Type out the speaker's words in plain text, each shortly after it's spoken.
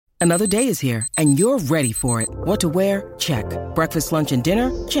Another day is here, and you're ready for it. What to wear? Check. Breakfast, lunch, and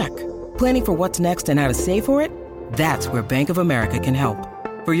dinner? Check. Planning for what's next and how to save for it? That's where Bank of America can help.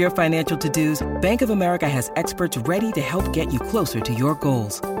 For your financial to-dos, Bank of America has experts ready to help get you closer to your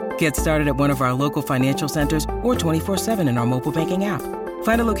goals. Get started at one of our local financial centers or 24/7 in our mobile banking app.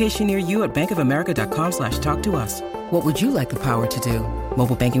 Find a location near you at bankofamerica.com/talktous. What would you like the power to do?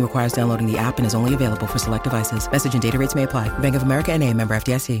 Mobile banking requires downloading the app and is only available for select devices. Message and data rates may apply. Bank of America N.A., member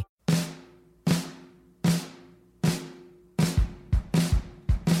FDIC.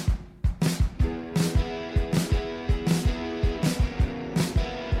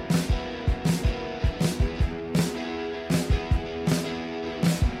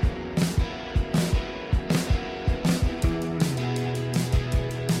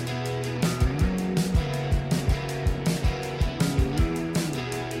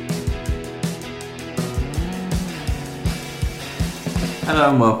 Hello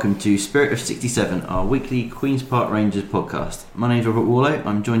and welcome to Spirit of 67, our weekly Queen's Park Rangers podcast. My name's Robert Warlow.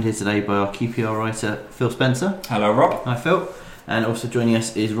 I'm joined here today by our QPR writer Phil Spencer. Hello Rob. Hi Phil. And also joining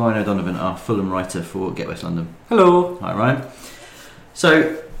us is Ryan O'Donovan, our Fulham writer for Get West London. Hello. Hi Ryan.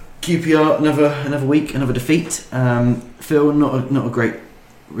 So QPR, another week, another defeat. Phil, not a great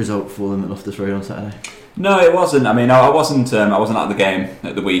result for them at Loftus Road on Saturday. No, it wasn't. I mean, I wasn't at the game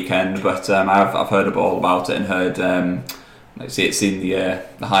at the weekend, but I've heard all about it and heard. Seen the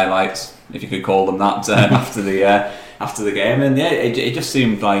highlights, if you could call them that, after the game, and yeah, it just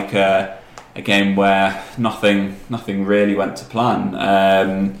seemed like a game where nothing really went to plan.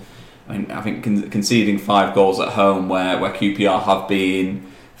 I think conceding 5 goals at home, where QPR have been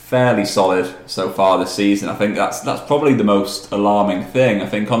fairly solid so far this season. I think that's probably the most alarming thing. I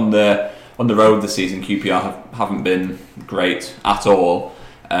think on the road this season, QPR haven't been great at all.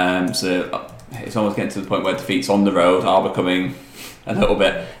 So it's almost getting to the point where defeats on the road are becoming a little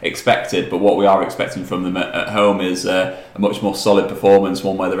bit expected, but what we are expecting from them at home is a much more solid performance,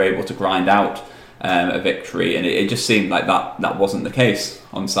 one where they're able to grind out a victory, and it just seemed like that wasn't the case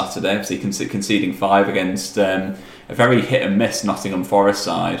on Saturday. Obviously conceding 5 against a very hit and miss Nottingham Forest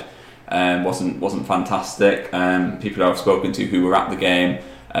side wasn't fantastic. People I've spoken to who were at the game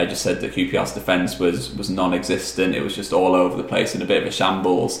just said that QPR's defence was non-existent. It was just all over the place in a bit of a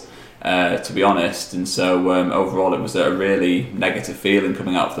shambles, to be honest, and so overall it was a really negative feeling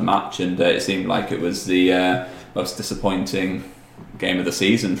coming out of the match, and it seemed like it was the most disappointing game of the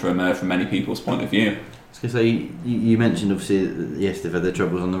season from many people's point of view. So you mentioned obviously that, yes, they've had their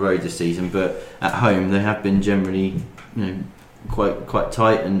troubles on the road this season, but at home they have been generally quite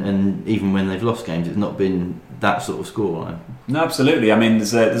tight, and even when they've lost games it's not been that sort of scoreline. No, absolutely. I mean,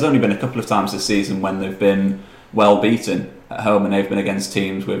 there's only been a couple of times this season when they've been well beaten at home, and they've been against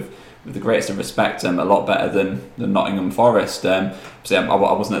teams with the greatest of respect, a lot better than Nottingham Forest. I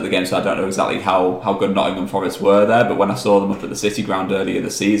wasn't at the game, so I don't know exactly how good Nottingham Forest were there, but when I saw them up at the City Ground earlier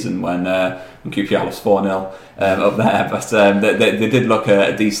this season when QPR was 4-0 up there, but they did look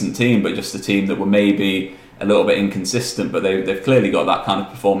a decent team, but just a team that were maybe a little bit inconsistent, but they've clearly got that kind of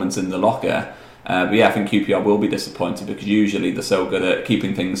performance in the locker. But yeah, I think QPR will be disappointed because usually they're so good at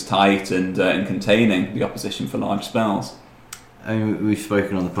keeping things tight and containing the opposition for large spells. I mean, we've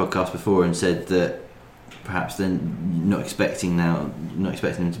spoken on the podcast before and said that perhaps they're not expecting them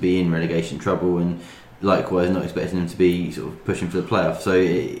to be in relegation trouble, and likewise not expecting them to be sort of pushing for the playoffs. So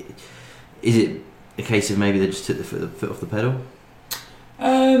is it a case of maybe they just took the foot off the pedal?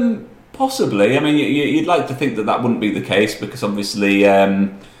 Possibly. I mean, you'd like to think that wouldn't be the case, because obviously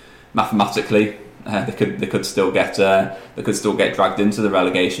mathematically they could still get dragged into the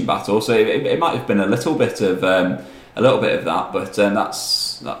relegation battle. So it might have been a little bit of that, but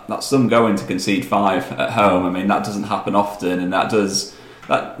that's them going to concede 5 at home. I mean, that doesn't happen often, and that does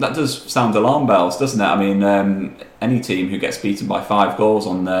sound alarm bells, doesn't it? I mean, any team who gets beaten by 5 goals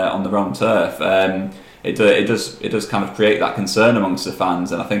on their own turf, it does kind of create that concern amongst the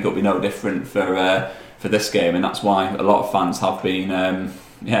fans, and I think it'll be no different for this game, and that's why a lot of fans have been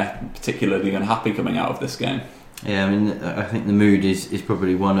particularly unhappy coming out of this game. Yeah, I mean, I think the mood is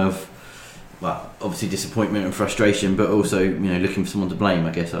probably one of, well, obviously disappointment and frustration, but also looking for someone to blame,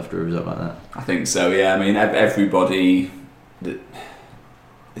 I guess, after a result like that. I think so. Yeah, I mean, everybody. I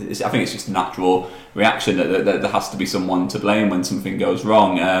think it's just a natural reaction that there has to be someone to blame when something goes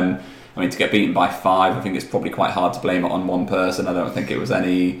wrong. I mean, to get beaten by 5, I think it's probably quite hard to blame it on one person. I don't think it was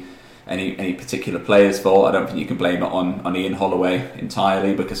any particular player's fault. I don't think you can blame it on Ian Holloway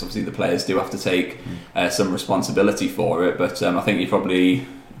entirely, because obviously the players do have to take some responsibility for it. But I think you probably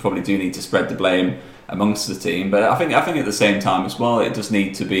do need to spread the blame amongst the team. But I think at the same time as well, it does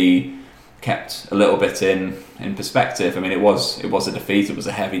need to be kept a little bit in perspective. I mean, it was a defeat. It was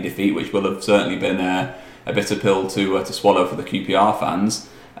a heavy defeat, which will have certainly been a bitter pill to swallow for the QPR fans.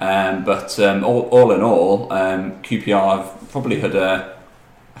 But all in all, QPR have probably had a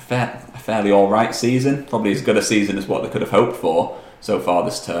fairly all right season. Probably as good a season as what they could have hoped for so far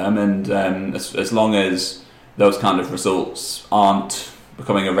this term. And as long as those kind of results aren't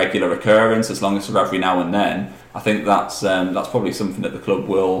becoming a regular occurrence, as long as they're every now and then, I think that's probably something that the club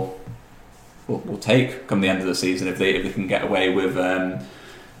will take come the end of the season if they can get away with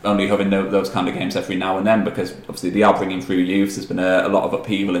only having those kind of games every now and then, because obviously they are bringing through youth. There's been a lot of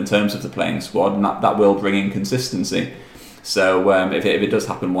upheaval in terms of the playing squad, and that will bring in consistency. So if it does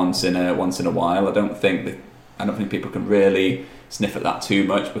happen once in a while, I don't think people can really sniff at that too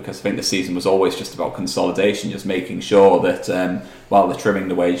much, because I think the season was always just about consolidation, just making sure that while they're trimming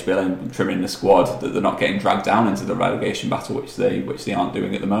the wage bill and trimming the squad, that they're not getting dragged down into the relegation battle, which they aren't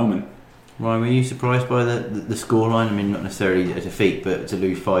doing at the moment. Ryan, were you surprised by the scoreline? I mean, not necessarily a defeat, but to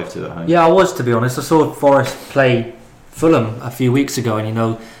lose 5-2 at home. Yeah, I was, to be honest. I saw Forest play Fulham a few weeks ago,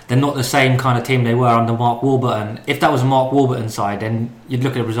 and they're not the same kind of team they were under Mark Warburton. If that was a Mark Warburton side, then you'd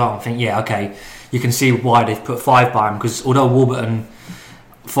look at the result and think, yeah, okay, you can see why they've put 5 by him, because although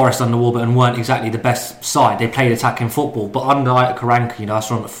Forest under Warburton weren't exactly the best side, they played attacking football. But under Karanka,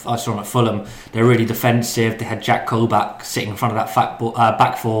 I saw them at Fulham, they're really defensive. They had Jack Kovac sitting in front of that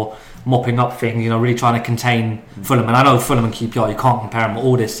back four, mopping up things, really trying to contain Fulham. And I know Fulham and QPR, you can't compare them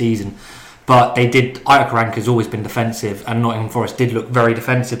all this season, but they did. Karanka has always been defensive, and Nottingham Forest did look very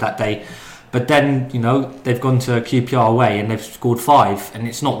defensive that day. But then, they've gone to QPR away and they've scored 5, and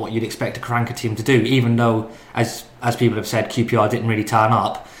it's not what you'd expect a Karanka team to do, even though, as people have said, QPR didn't really turn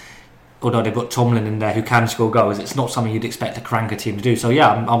up. Although they've got Tomlin in there who can score goals, it's not something you'd expect a Karanka team to do. So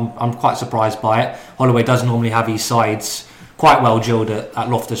yeah, I'm quite surprised by it. Holloway does normally have his sides quite well drilled at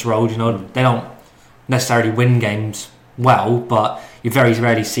Loftus Road. They don't necessarily win games well, but you very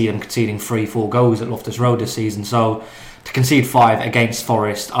rarely see them conceding 3-4 goals at Loftus Road this season. So to concede 5 against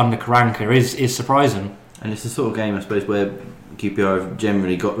Forest under Karanka is surprising. And it's the sort of game, I suppose, where QPR have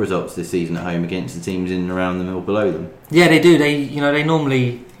generally got results this season at home against the teams in and around them or below them. Yeah, they do. They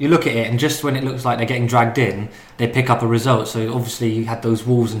normally, you look at it, and just when it looks like they're getting dragged in, they pick up a result. So obviously you had those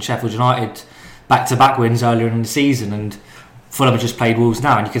Wolves and Sheffield United back-to-back wins earlier in the season, and Fulham have just played Wolves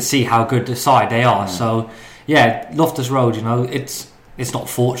now, and you can see how good the side they are. So yeah, Loftus Road, it's not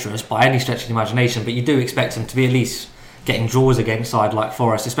fortress by any stretch of the imagination, but you do expect them to be at least getting draws against side like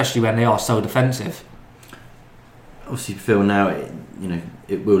Forest, especially when they are so defensive. Obviously, Phil, now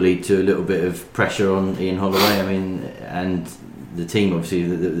it will lead to a little bit of pressure on Ian Holloway. I mean, and the team, obviously,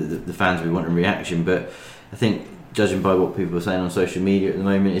 the fans will be wanting reaction. But I think, judging by what people are saying on social media at the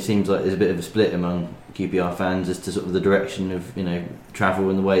moment, it seems like there's a bit of a split among QPR fans as to sort of the direction of travel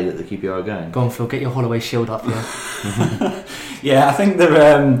and the way that the QPR are going. Go on, Phil, get your Holloway shield up here. Yeah, I think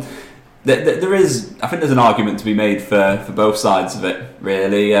there is. I think there's an argument to be made for both sides of it.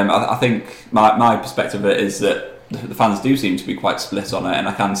 Really, I think my perspective of it is that the fans do seem to be quite split on it, and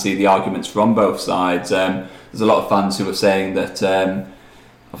I can see the arguments from both sides. There's a lot of fans who are saying that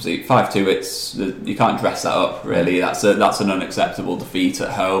obviously 5-2, you can't dress that up. Really, that's an unacceptable defeat at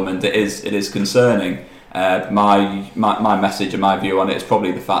home, and it is concerning. My message and my view on it is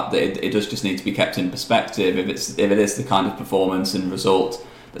probably the fact that it does just need to be kept in perspective. If it is the kind of performance and result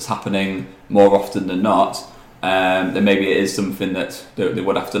that's happening more often than not, then maybe it is something that they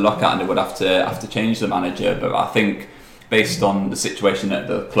would have to look at, and they would have to change the manager. But I think, based on the situation that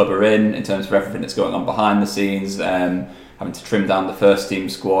the club are in terms of everything that's going on behind the scenes, having to trim down the first team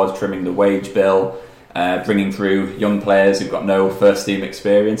squad, trimming the wage bill, bringing through young players who've got no first team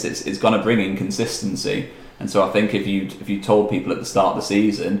experience, it's going to bring inconsistency. And so I think if you told people at the start of the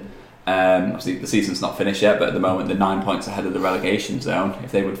season, obviously the season's not finished yet, but at the moment they're 9 points ahead of the relegation zone.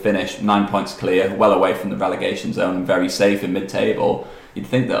 If they would finish 9 points clear, well away from the relegation zone and very safe in mid-table, you'd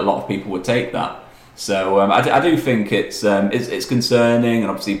think that a lot of people would take that. So I do think it's concerning,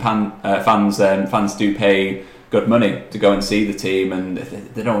 and obviously fans do pay good money to go and see the team, and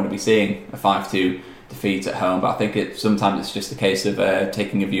they don't want to be seeing a 5-2 defeat at home. But I think sometimes it's just a case of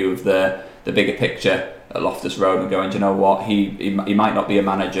taking a view of the bigger picture at Loftus Road and going, do you know what, he might not be a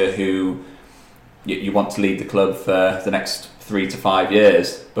manager who you want to lead the club for the next 3 to 5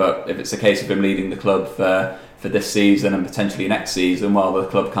 years, but if it's a case of him leading the club for this season and potentially next season, while the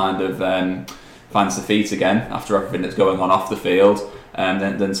club kind of finds their feet again after everything that's going on off the field,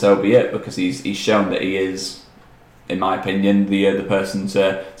 then so be it, because he's shown that he is in my opinion, the person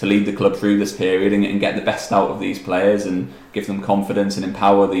to lead the club through this period and get the best out of these players and give them confidence and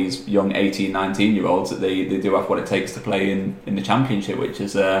empower these young 18, 19-year-olds that they do have what it takes to play in the Championship, which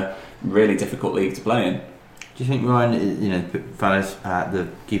is a really difficult league to play in. Do you think, Ryan, fellas, the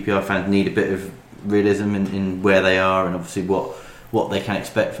QPR fans need a bit of realism in where they are and obviously what they can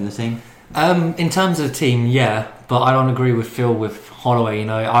expect from the team? In terms of the team, yeah, but I don't agree with Phil with Holloway.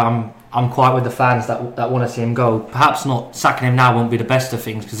 I'm quite with the fans that want to see him go. Perhaps not sacking him now won't be the best of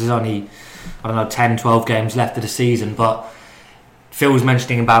things because there's only 10, 12 games left of the season. But Phil was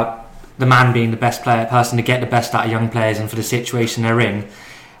mentioning about the man being the best person to get the best out of young players and for the situation they're in.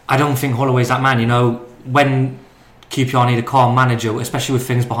 I don't think Holloway's that man. When QPR need a calm manager, especially with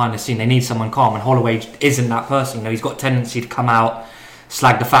things behind the scene, they need someone calm, and Holloway isn't that person. He's got a tendency to come out,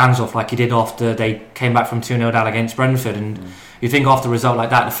 slag the fans off like he did after they came back from 2-0 down against Brentford. And you think after a result like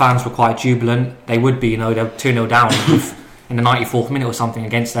that, the fans were quite jubilant. They would be, they were 2-0 down in the 94th minute or something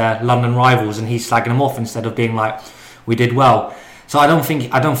against their London rivals, and he's slagging them off instead of being like, we did well. So I don't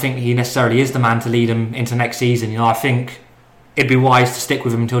think he necessarily is the man to lead them into next season. I think it'd be wise to stick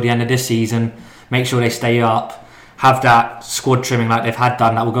with him until the end of this season, make sure they stay up, have that squad trimming like they've had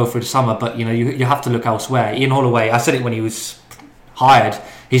done that will go through the summer. But you have to look elsewhere. Ian Holloway, I said it when he was hired,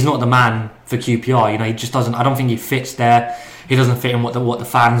 he's not the man for QPR. He just doesn't. I don't think he fits there. He doesn't fit in what the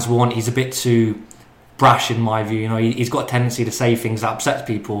fans want. He's a bit too brash in my view. He's got a tendency to say things that upsets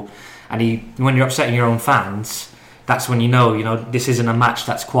people, and when you're upsetting your own fans, that's when this isn't a match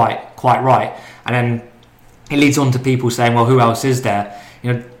that's quite right. And then it leads on to people saying, well, who else is there?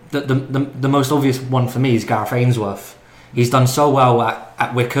 The most obvious one for me is Gareth Ainsworth. He's done so well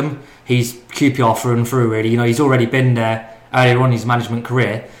at Wycombe. He's QPR through and through, really. He's already been there earlier on in his management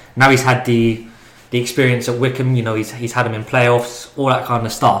career. Now he's had the experience at Wycombe. He's had him in playoffs, all that kind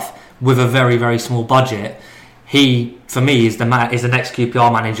of stuff, with a very, very small budget. He, for me, is the next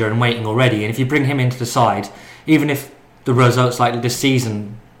QPR manager and waiting already. And if you bring him into the side, even if the results like this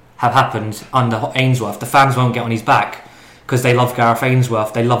season have happened under Ainsworth, the fans won't get on his back because they love Gareth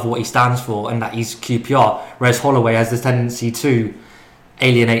Ainsworth, they love what he stands for and that he's QPR, whereas Holloway has this tendency to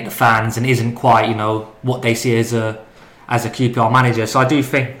alienate the fans and isn't quite what they see as a QPR manager. So I do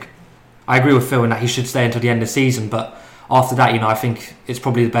think I agree with Phil in that he should stay until the end of the season, but after that I think it's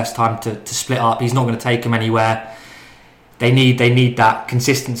probably the best time to split up. He's not going to take him anywhere. They need that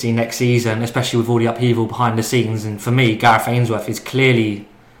consistency next season, especially with all the upheaval behind the scenes. And for me, Gareth Ainsworth is clearly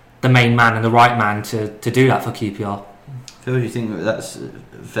the main man and the right man to do that for QPR. Phil, do you think that's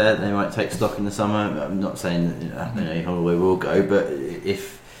fair? They might take stock in the summer. I'm not saying that Holloway will go, but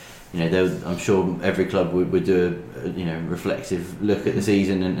if I'm sure every club would do a reflective look at the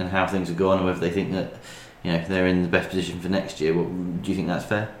season and how things have gone, and whether they think that they're in the best position for next year. Do you think that's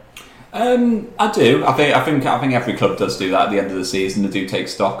fair? I do. I think every club does do that at the end of the season. They do take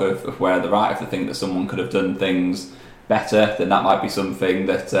stock of where they're at. If they think that someone could have done things better, then that might be something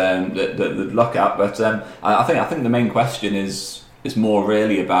that they'd look at. But I think the main question is more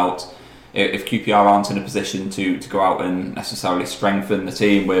really about if QPR aren't in a position to go out and necessarily strengthen the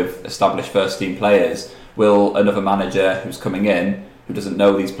team with established first team players, will another manager who's coming in, who doesn't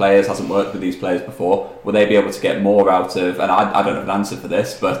know these players, hasn't worked with these players before, will they be able to get more out of, and I don't have an answer for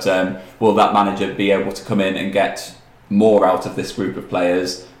this, but will that manager be able to come in and get more out of this group of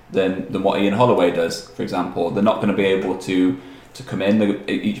players than what Ian Holloway does, for example? They're not going to be able to come in.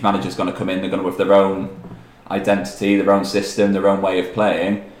 Each manager's going to come in, they're going to have their own identity, their own system, their own way of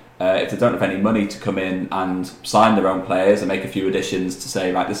playing. If they don't have any money to come in and sign their own players and make a few additions to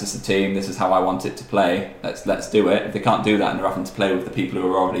say, right, this is the team, this is how I want it to play, let's do it. If they can't do that and they're having to play with the people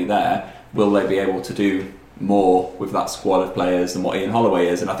who are already there, will they be able to do more with that squad of players than what Ian Holloway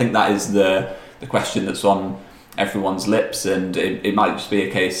is? And I think that is the question that's on everyone's lips, and it might just be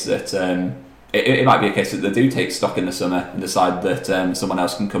a case that it might be a case that they do take stock in the summer and decide that someone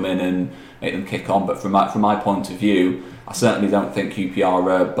else can come in and make them kick on. But from my point of view, I certainly don't think QPR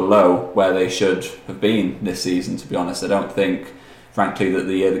are below where they should have been this season, to be honest. I don't think, frankly, that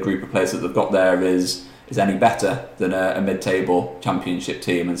the group of players that they've got there is any better than a mid-table Championship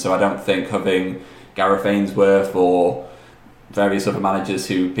team. And so I don't think having Gareth Ainsworth or various other managers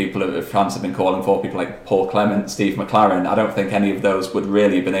who fans have been calling for, people like Paul Clement, Steve McLaren, I don't think any of those would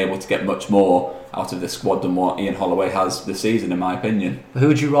really have been able to get much more out of this squad than what Ian Holloway has this season, in my opinion. Who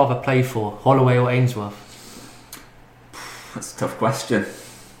would you rather play for, Holloway or Ainsworth? That's a tough question.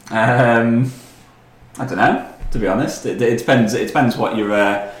 I don't know, to be honest. It depends what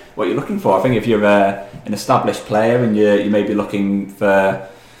you're looking for. I think if you're an established player and you may be looking for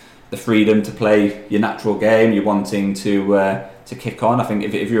the freedom to play your natural game, you're wanting to kick on. I think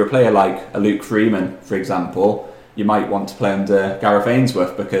if you're a player like a Luke Freeman, for example, you might want to play under Gareth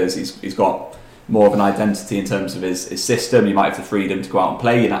Ainsworth because he's got more of an identity in terms of his system. You might have the freedom to go out and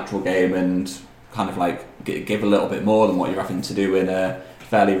play your natural game and kind of like give a little bit more than what you're having to do in a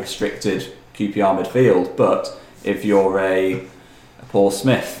fairly restricted QPR midfield. But if you're a Paul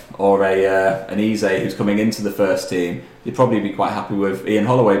Smith or an Eze who's coming into the first team, you'd probably be quite happy with Ian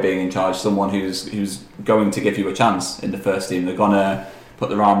Holloway being in charge, someone who's going to give you a chance in the first team. They're going to put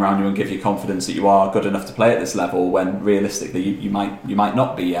their arm around you and give you confidence that you are good enough to play at this level, when realistically you might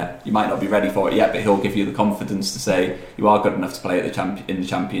not be yet. You might not be ready for it yet, but he'll give you the confidence to say you are good enough to play at in the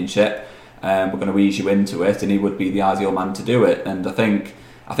Championship. We're going to ease you into it, and he would be the ideal man to do it. And I think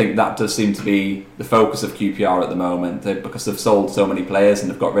that does seem to be the focus of QPR at the moment, because they've sold so many players and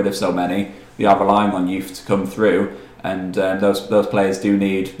they've got rid of so many. They are relying on youth to come through, and those players do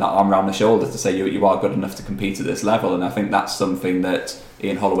need that arm around the shoulder to say you are good enough to compete at this level. And I think that's something that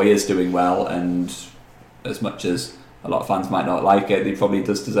Ian Holloway is doing well, and as much as a lot of fans might not like it, he probably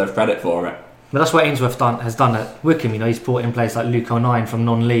does deserve credit for it. But that's what Ainsworth has done at Wycombe. He's brought in players like Luke O'Nien from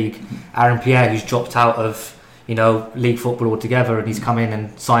non-league, Aaron Pierre, who's dropped out of league football altogether, and he's come in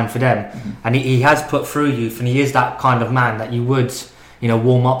and signed for them. And he has put through youth, and he is that kind of man that you would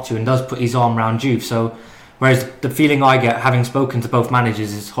warm up to, and does put his arm around youth. So whereas the feeling I get, having spoken to both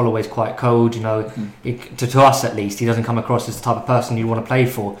managers, is Holloway's quite cold. To us at least, he doesn't come across as the type of person you want to play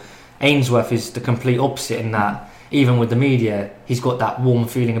for. Ainsworth is the complete opposite in that, even with the media, he's got that warm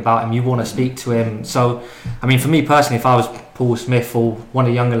feeling about him. You want to speak to him. So, I mean, for me personally, if I was Paul Smith or one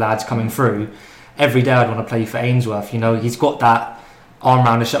of the younger lads coming through, every day I'd want to play for Ainsworth. He's got that arm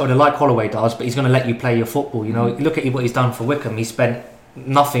around the shoulder like Holloway does, but he's going to let you play your football. Look at what he's done for Wycombe. He spent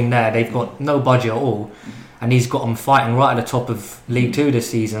nothing there. They've got no budget at all, and he's got them fighting right at the top of League 2 this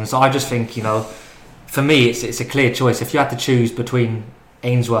season. So I just think, for me, it's a clear choice. If you had to choose between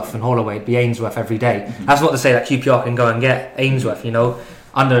Ainsworth and Holloway, it'd be Ainsworth every day. That's not to say that QPR can go and get Ainsworth.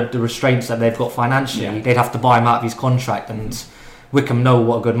 Under the restraints that they've got financially, they'd have to buy him out of his contract, and Wycombe know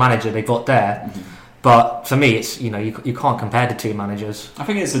what a good manager they've got there. But for me, it's you can't compare the two managers. I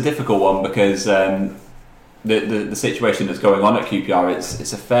think it's a difficult one because the situation that's going on at QPR,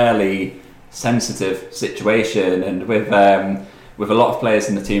 it's a fairly sensitive situation, and with a lot of players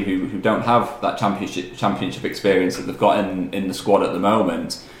in the team who don't have that championship experience that they've got in the squad at the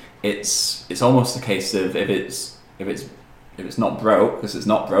moment, it's almost a case of if it's not broke, because it's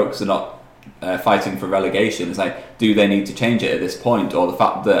not broke, because they're not fighting for relegation. It's like, do they need to change it at this point, or the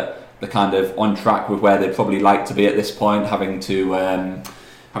fact that they're kind of on track with where they'd probably like to be at this point, having to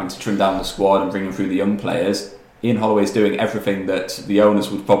trim down the squad and bring them through the young players. Ian Holloway's doing everything that the owners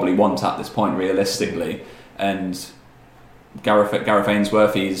would probably want at this point, realistically. And Gareth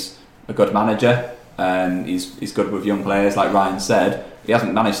Ainsworth, he's a good manager, and he's good with young players, like Ryan said. He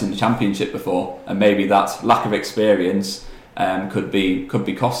hasn't managed in the Championship before, and maybe that lack of experience could be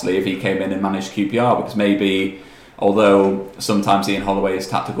costly if he came in and managed QPR, because maybe, although sometimes Ian Holloway's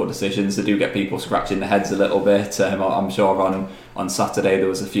tactical decisions, they do get people scratching their heads a little bit. I'm sure on Saturday there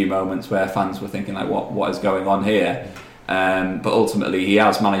was a few moments where fans were thinking like, what is going on here? But ultimately he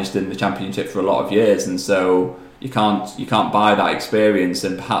has managed in the Championship for a lot of years, and so you can't buy that experience,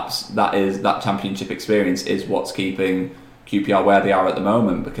 and perhaps that Championship experience is what's keeping QPR where they are at the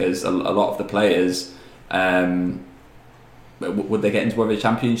moment, because a lot of the players, would they get into other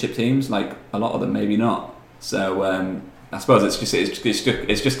Championship teams? Like, a lot of them maybe not. So I suppose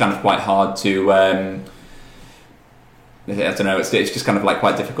it's just kind of quite hard to I don't know. It's just kind of like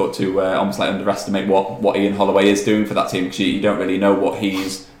quite difficult to almost like underestimate what Ian Holloway is doing for that team, because you don't really know what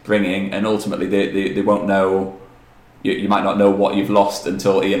he's bringing, and ultimately they won't know. You might not know what you've lost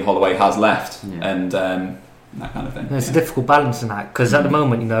until Ian Holloway has left, and that kind of thing. It's a difficult balance in that, because at the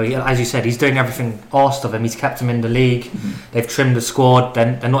moment, as you said, he's doing everything asked of him. He's kept him in the league. They've trimmed the squad.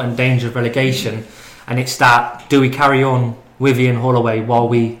 They're not in danger of relegation. And it's that, do we carry on with Ian Holloway while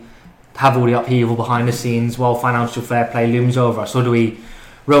we have all the upheaval behind the scenes, while financial fair play looms over us, or do we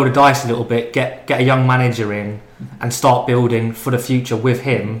roll the dice a little bit, get a young manager in and start building for the future with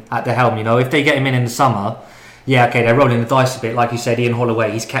him at the helm? If they get him in the summer, they're rolling the dice a bit. Like you said, Ian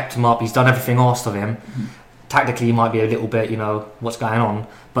Holloway, he's kept him up, he's done everything asked of him. Tactically he might be a little bit, what's going on,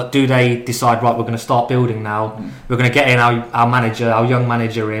 but do they decide, right, we're going to start building now, we're going to get in our manager, our young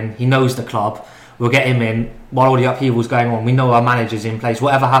manager in, he knows the club, we'll get him in while all the upheaval's going on, we know our manager's in place,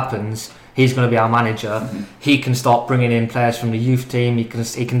 whatever happens, he's going to be our manager. He can start bringing in players from the youth team, he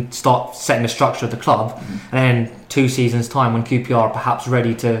can start setting the structure of the club, and then 2 seasons time, when QPR are perhaps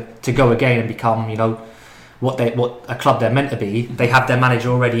ready to go again and become what a club they're meant to be, they have their manager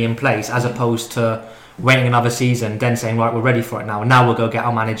already in place, as opposed to waiting another season, then saying, right, we're ready for it now, and now we'll go get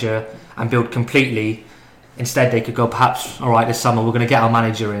our manager and build completely instead they could go, perhaps, all right, this summer we're going to get our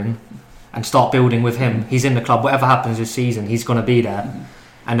manager in and start building with him. He's in the club, whatever happens this season, he's going to be there,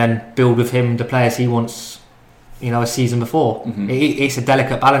 and then build with him the players he wants, a season before. It's a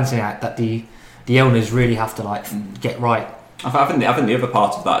delicate balancing act that the owners really have to get right. I think the other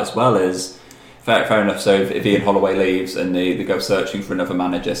part of that as well is fair enough. So if Ian Holloway leaves and they go searching for another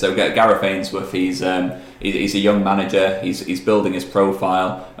manager, so Gareth Ainsworth, he's a young manager. He's building his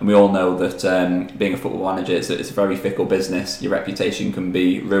profile, and we all know that being a football manager, it's a very fickle business. Your reputation can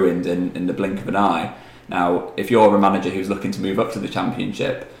be ruined in the blink of an eye. Now, if you're a manager who's looking to move up to the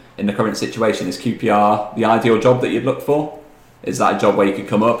Championship, in the current situation, is QPR the ideal job that you'd look for? Is that a job where you could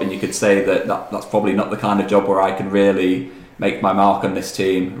come up and you could say that's probably not the kind of job where I can really make my mark on this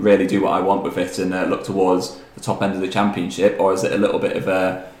team, really do what I want with it, and look towards the top end of the Championship? Or is it a little bit of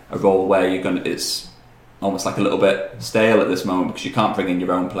a role where it's almost like a little bit stale at this moment because you can't bring in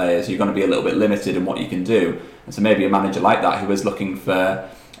your own players, you're going to be a little bit limited in what you can do? And so maybe a manager like that who is looking for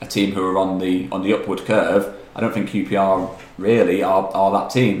a team who are on the upward curve, I don't think QPR really are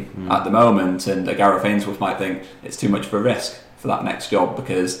that team at the moment, and Gareth Ainsworth might think it's too much of a risk for that next job,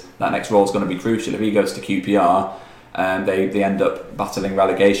 because that next role is going to be crucial. If he goes to QPR and they end up battling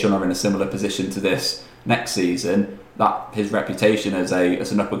relegation or in a similar position to this next season, that his reputation as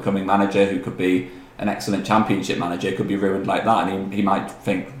an up and coming manager who could be an excellent Championship manager could be ruined like that, and he might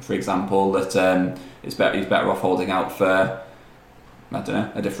think, for example, that he's better off holding out for, I don't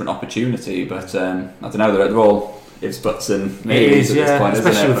know, a different opportunity. But I don't know, they're all ifs, buts and maybes at this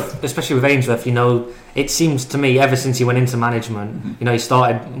point, especially with Ainsworth. It seems to me, ever since he went into management, he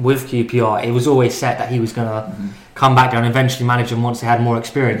started with QPR, it was always set that he was going to come back down and eventually manage them once they had more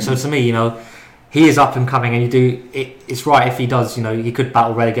experience. So to me, he is up and coming, and it's right if he does, he could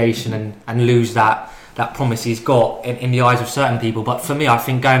battle relegation and lose that promise he's got in the eyes of certain people. But for me, I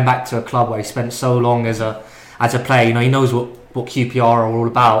think going back to a club where he spent so long as a player, he knows what QPR are all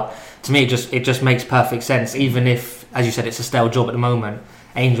about. To me, it just makes perfect sense, even if, as you said, it's a stale job at the moment.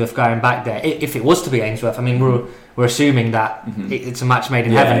 Ainsworth going back there, if it was to be Ainsworth, I mean, we're assuming that it's a match made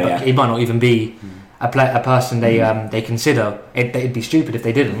in heaven, but it might not even be a person they consider. It'd be stupid if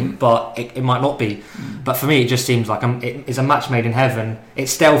they didn't, but it might not be. But for me, it just seems like it's a match made in heaven.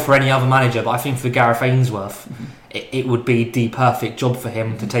 It's stale for any other manager, but I think for Gareth Ainsworth, it would be the perfect job for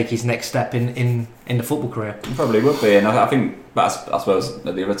him to take his next step in the football career. It probably would be, and I think that's, I suppose,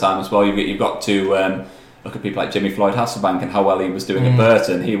 at the other time as well, you've got to look at people like Jimmy Floyd Hasselbank and how well he was doing at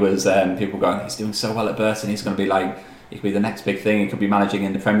Burton. He was people going, he's doing so well at Burton, he's going to be he could be the next big thing, he could be managing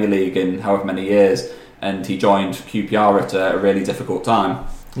in the Premier League in however many years. And he joined QPR at a really difficult time,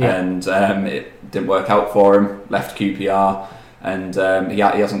 and it didn't work out for him, left QPR, and he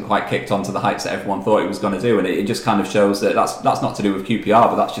hasn't quite kicked on to the heights that everyone thought he was going to do. And it just kind of shows that that's not to do with QPR,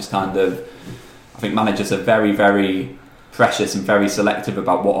 but that's just kind of, I think managers are very, very precious and very selective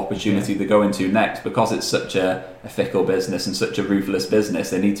about what opportunity they go into next, because it's such a fickle business and such a ruthless business.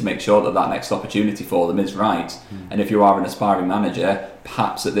 They need to make sure that next opportunity for them is right. And if you are an aspiring manager,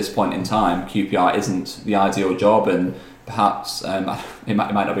 perhaps at this point in time QPR isn't the ideal job, and perhaps it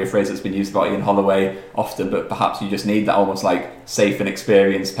might not be a phrase that's been used about Ian Holloway often, but perhaps you just need that almost safe and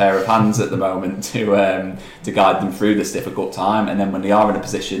experienced pair of hands at the moment to guide them through this difficult time. And then when they are in a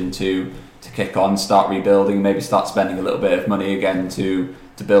position to kick on, start rebuilding, maybe start spending a little bit of money again to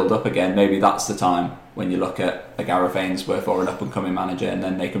build up again, maybe that's the time when you look at a Gareth Ainsworth or an up and coming manager, and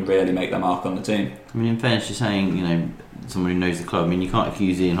then they can really make their mark on the team. I mean, in fairness, you're saying, someone who knows the club. I mean, you can't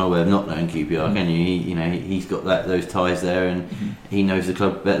accuse Ian Holloway of not knowing QPR, can you? He's got those ties there, and he knows the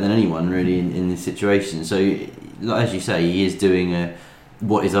club better than anyone really in this situation. So, as you say, he is doing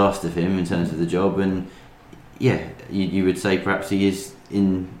what is asked of him in terms of the job, and you would say perhaps he is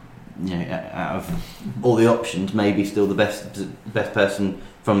in. Out of all the options, maybe still the best person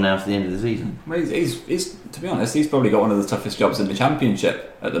from now to the end of the season. Well, he's to be honest, he's probably got one of the toughest jobs in the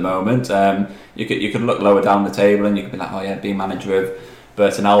Championship at the moment. You could look lower down the table and you could be like, being manager of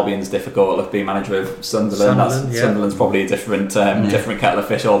Burton Albion's difficult. Look, being manager of Sunderland. Sunderland's probably a different kettle of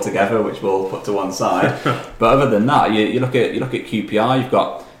fish altogether, which we'll put to one side. But other than that, you look at QPR. You've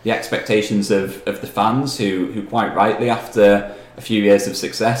got the expectations of the fans who quite rightly, after a few years of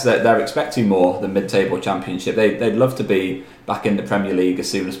success, they're expecting more than mid-table Championship. They'd love to be back in the Premier League as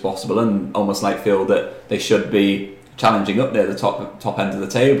soon as possible, and almost feel that they should be challenging up near the top end of the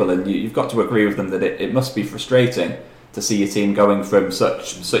table. And you've got to agree with them that it must be frustrating to see your team going from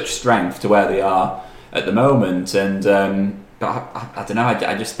such strength to where they are at the moment. And but I don't know.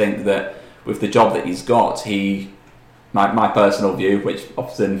 I just think that with the job that he's got, my personal view, which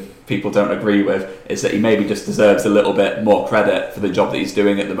often people don't agree with is that he maybe just deserves a little bit more credit for the job that he's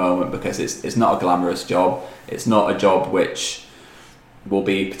doing at the moment, because it's not a glamorous job. It's not a job which will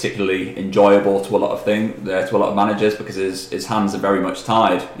be particularly enjoyable to a lot of managers, because his hands are very much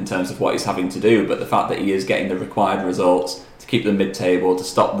tied in terms of what he's having to do. But the fact that he is getting the required results to keep them mid-table, to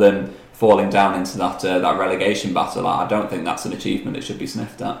stop them falling down into that relegation battle, I don't think that's an achievement that should be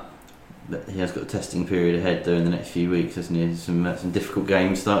sniffed at. He has got a testing period ahead though in the next few weeks, hasn't he? Some difficult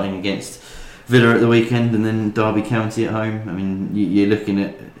games starting against Villa at the weekend and then Derby County at home. I mean, you look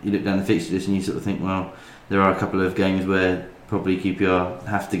down the fixture list and you sort of think, well, there are a couple of games where probably QPR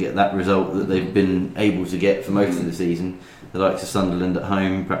have to get that result that they've been able to get for most of the season. The likes of Sunderland at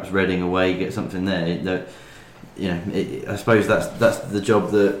home, perhaps Reading away, get something there. I suppose that's the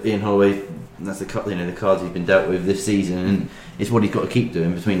job that Ian Holloway. That's the cards he's been dealt with this season, and it's what he's got to keep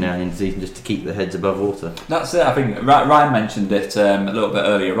doing between now and the end of the season, just to keep the heads above water. That's it. I think Ryan mentioned it a little bit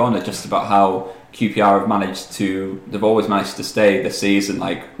earlier on, just about how QPR they've always managed to stay this season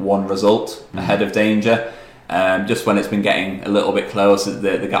like one result ahead of danger. Just when it's been getting a little bit close,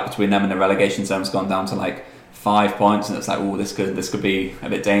 the gap between them and the relegation zone has gone down to like 5 points, and it's like, oh, this could be a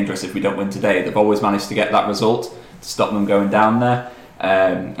bit dangerous if we don't win today. They've always managed to get that result to stop them going down there.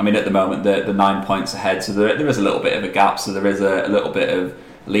 At the moment the 9 points ahead, so there is a little bit of a gap, so there is a little bit of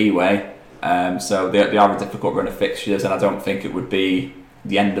leeway. So they are a difficult run of fixtures, and I don't think it would be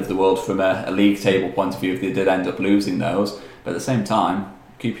the end of the world from a league table point of view if they did end up losing those. But at the same time,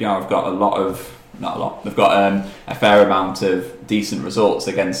 QPR have got they've got a fair amount of decent results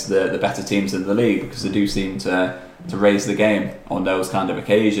against the better teams in the league, because they do seem to raise the game on those kind of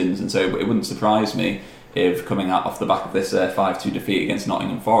occasions. And so it wouldn't surprise me if, coming out off the back of this 5-2 defeat against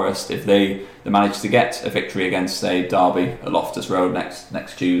Nottingham Forest, if they manage to get a victory against, say, Derby at Loftus Road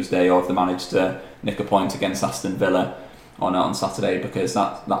next Tuesday, or if they manage to nick a point against Aston Villa on Saturday, because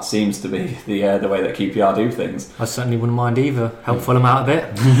that seems to be the way that QPR do things. I certainly wouldn't mind either. Help Fulham out a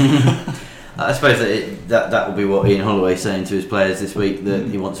bit. I suppose that will be what Ian Holloway's saying to his players this week, that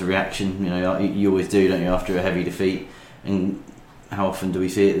he wants a reaction. You always do, don't you, after a heavy defeat? And how often do we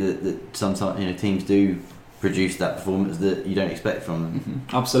see it that sometimes teams do produce that performance that you don't expect from them?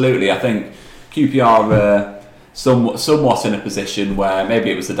 Mm-hmm. Absolutely. I think QPR somewhat in a position where maybe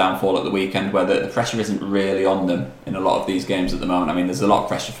it was the downfall at the weekend, where the pressure isn't really on them in a lot of these games at the moment. I mean, there's a lot of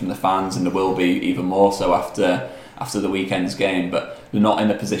pressure from the fans, and there will be even more so after the weekend's game, but they're not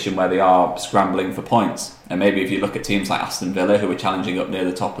in a position where they are scrambling for points. And maybe if you look at teams like Aston Villa, who are challenging up near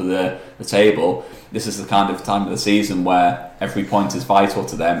the top of the table, this is the kind of time of the season where every point is vital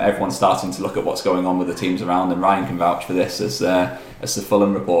to them. Everyone's starting to look at what's going on with the teams around them. Ryan can vouch for this as the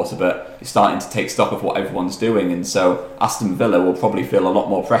Fulham reporter, but he's starting to take stock of what everyone's doing. And so Aston Villa will probably feel a lot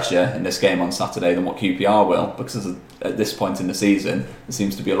more pressure in this game on Saturday than what QPR will, because at this point in the season there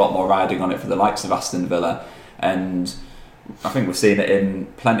seems to be a lot more riding on it for the likes of Aston Villa. And I think we've seen it in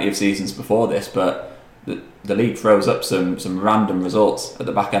plenty of seasons before this, but the league throws up some random results at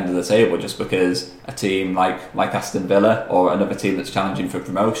the back end of the table just because a team like Aston Villa or another team that's challenging for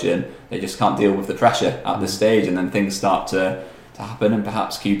promotion, they just can't deal with the pressure at this stage, and then things start to happen, and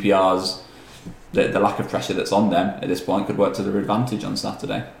perhaps QPR's the lack of pressure that's on them at this point could work to their advantage on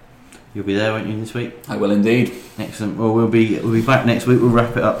Saturday. You'll be there, won't you, this week? I will indeed. Excellent. Well, we'll be back next week. We'll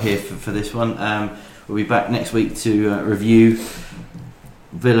wrap it up here for this one. We'll be back next week to review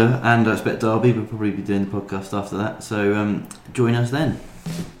Villa and I expect Derby. We'll probably be doing the podcast after that, so join us then.